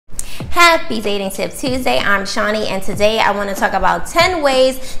Happy Dating Tip Tuesday. I'm Shawnee, and today I want to talk about 10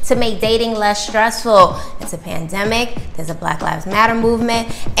 ways to make dating less stressful. It's a pandemic, there's a Black Lives Matter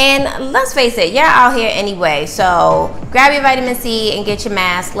movement, and let's face it, you're out here anyway, so grab your vitamin C and get your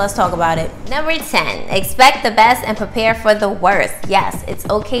mask. Let's talk about it. Number 10, expect the best and prepare for the worst. Yes, it's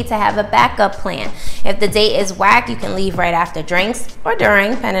okay to have a backup plan. If the date is whack, you can leave right after drinks or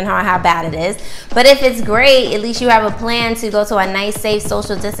during, depending on how bad it is. But if it's great, at least you have a plan to go to a nice, safe,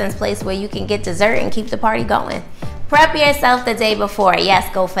 social distance place where you can get dessert and keep the party going. Prep yourself the day before. Yes,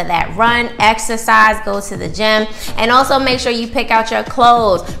 go for that run, exercise, go to the gym, and also make sure you pick out your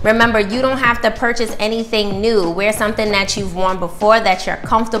clothes. Remember, you don't have to purchase anything new. Wear something that you've worn before that you're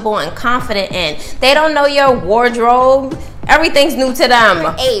comfortable and confident in. They don't know your wardrobe. Everything's new to them.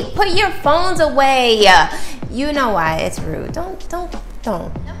 Number 8, put your phones away. You know why, it's rude. Don't.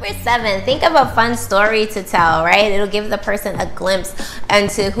 Number 7, think of a fun story to tell, right? It'll give the person a glimpse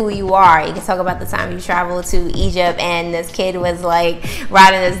into who you are. You can talk about the time you traveled to Egypt and this kid was like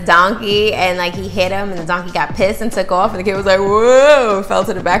riding this donkey and like he hit him and the donkey got pissed and took off and the kid was like, whoa, fell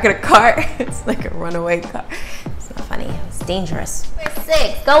to the back of the cart. It's like a runaway car. It's not funny, it's dangerous. Number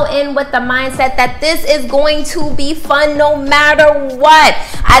 6, go in with the mindset that this is going to be fun no matter what.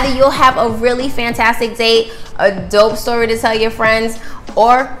 Either you'll have a really fantastic date, a dope story to tell your friends,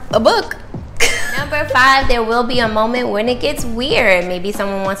 or a book. Number 5, there will be a moment when it gets weird. Maybe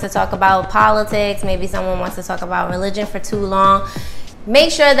someone wants to talk about politics, maybe someone wants to talk about religion for too long.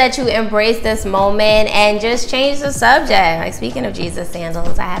 Make sure that you embrace this moment and just change the subject. Like, speaking of Jesus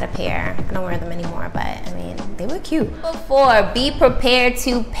sandals, I had a pair. I don't wear them anymore, but I mean, they were cute. Number 4, be prepared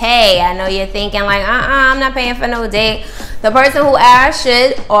to pay. I know you're thinking like, I'm not paying for no date. The person who asked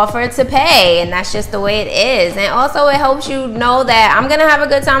should offer to pay, and that's just the way it is. And also, it helps you know that I'm gonna have a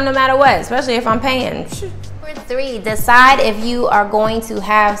good time no matter what, especially if I'm paying. Number 3, decide if you are going to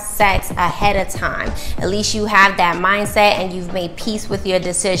have sex ahead of time. At least you have that mindset and you've made peace with your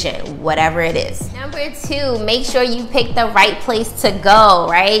decision, whatever it is. Number 2, make sure you pick the right place to go,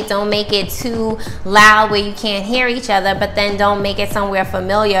 right? Don't make it too loud where you can't hear each other, but then don't make it somewhere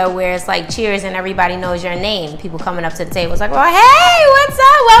familiar where it's like cheers and everybody knows your name. People coming up to the table, it's like, well, hey, what's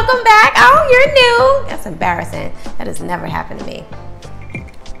up? Welcome back. Oh, you're new. That's embarrassing. That has never happened to me.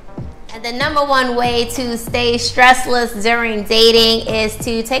 And the number 1 way to stay stressless during dating is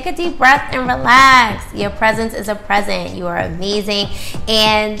to take a deep breath and relax. Your presence is a present. You are amazing.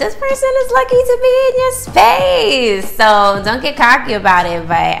 And this person is lucky to be in your space. So don't get cocky about it.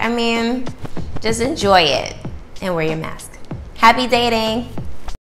 But I mean, just enjoy it and wear your mask. Happy dating.